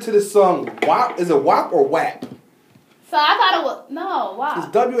gonna get into this song WAP. Is it WAP or WAP? So I thought it was WAP. It's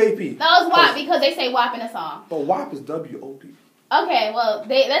WAP. No, it's WAP because they say WAP in the song. But WAP is WOP. Okay, well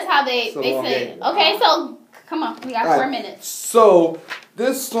that's how they say it. Okay, so come on, we got 4 minutes. So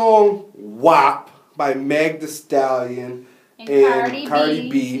this song WAP by Meg Thee Stallion and Cardi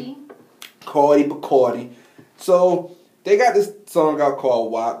B. Cardi. So they got this song out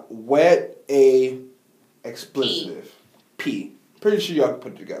called WAP. Wet A expletive. P. Pretty sure y'all can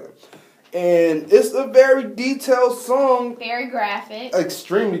put it together. And it's a very detailed song. Very graphic.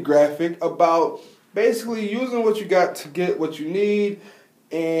 Extremely graphic about basically using what you got to get what you need.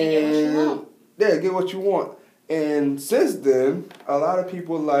 And get what you want. And since then, a lot of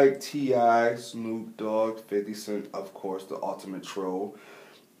people like T.I., Snoop Dogg, 50 Cent, of course, the ultimate troll.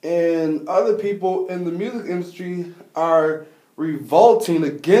 And other people in the music industry are revolting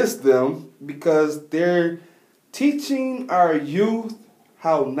against them because they're teaching our youth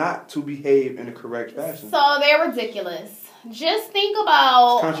how not to behave in the correct fashion. So they're ridiculous. Just think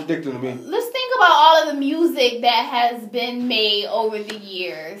about... It's contradicting to me. Let's think about all of the music that has been made over the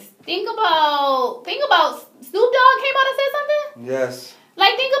years. Think about Snoop Dogg came out and said something? Yes.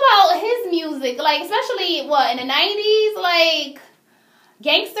 Like, think about his music. Like, especially, in the 90s? Like,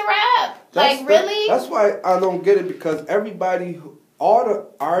 gangster rap? Really? That's why I don't get it because all the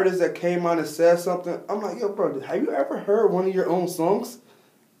artists that came out and said something, I'm like, yo, bro, have you ever heard one of your own songs?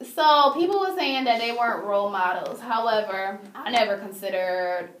 So, people were saying that they weren't role models. However, I never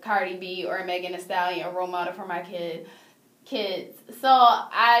considered Cardi B or Megan Thee Stallion a role model for my kids. So,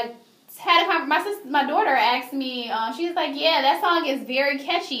 I had a conversation. My daughter asked me, she was like, yeah, that song is very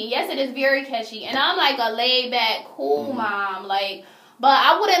catchy. Yes, it is very catchy. And I'm like a laid-back, cool mom. But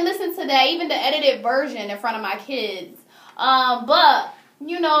I wouldn't listen to that, even the edited version, in front of my kids. But...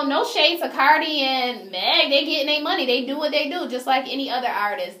 no shade to Cardi and Meg. They getting their money. They do what they do, just like any other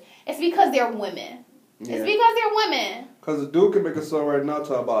artist. It's because they're women. Yeah. It's because they're women. Because a dude can make a song right now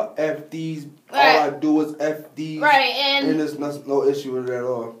talk about F these. Right. All I do is F these. Right, and there's no issue with it at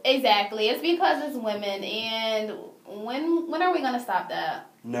all. Exactly. It's because it's women. And when are we going to stop that?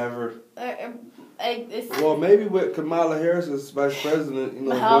 Never. Well, maybe with Kamala Harris as vice president,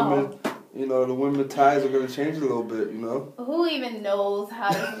 women... the women ties are going to change a little bit, Who even knows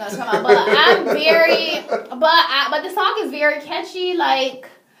how this is going to come out? But the song is very catchy. Like,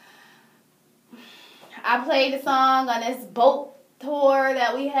 I played the song on this boat tour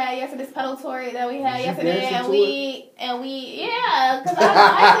that we had yesterday, this pedal tour that we had yesterday, because I like this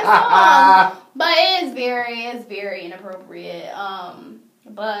song. But it's very inappropriate.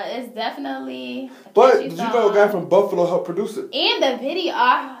 But it's definitely did you know a guy from Buffalo helped produce it? And the video,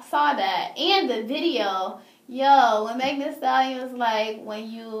 I saw that. And the video, when Megan Thee Stallion was like, when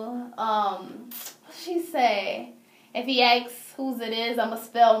you, what she say? If he asks whose it is, I'm going to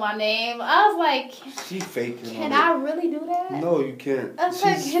spell my name. I was like, she faking. Can I really do that? No, you can't.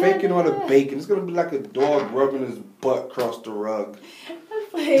 She's faking on the bacon. It's going to be like a dog rubbing his butt across the rug.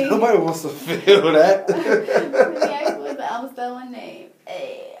 Like, nobody wants to feel that. I'm going to spell my name.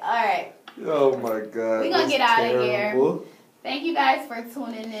 Hey, all right. Oh my God. We're going to get out of here. Thank you guys for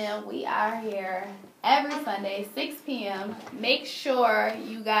tuning in. We are here every Sunday, 6 p.m. Make sure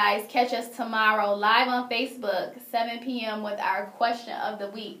you guys catch us tomorrow live on Facebook, 7 p.m. with our question of the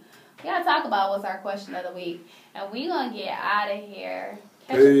week. We got to talk about what's our question of the week. And we're going to get out of here.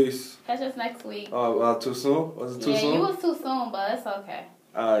 Peace. Catch us next week. Oh, too soon? Was it too soon? Yeah, you was too soon, but it's okay.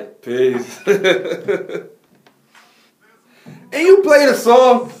 All right, peace. And you play the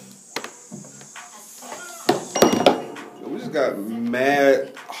song. We just got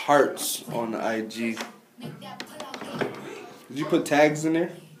mad hearts on the IG. Did you put tags in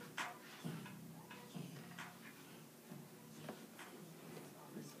there?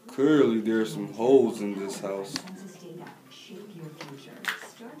 Clearly there's some holes in this house.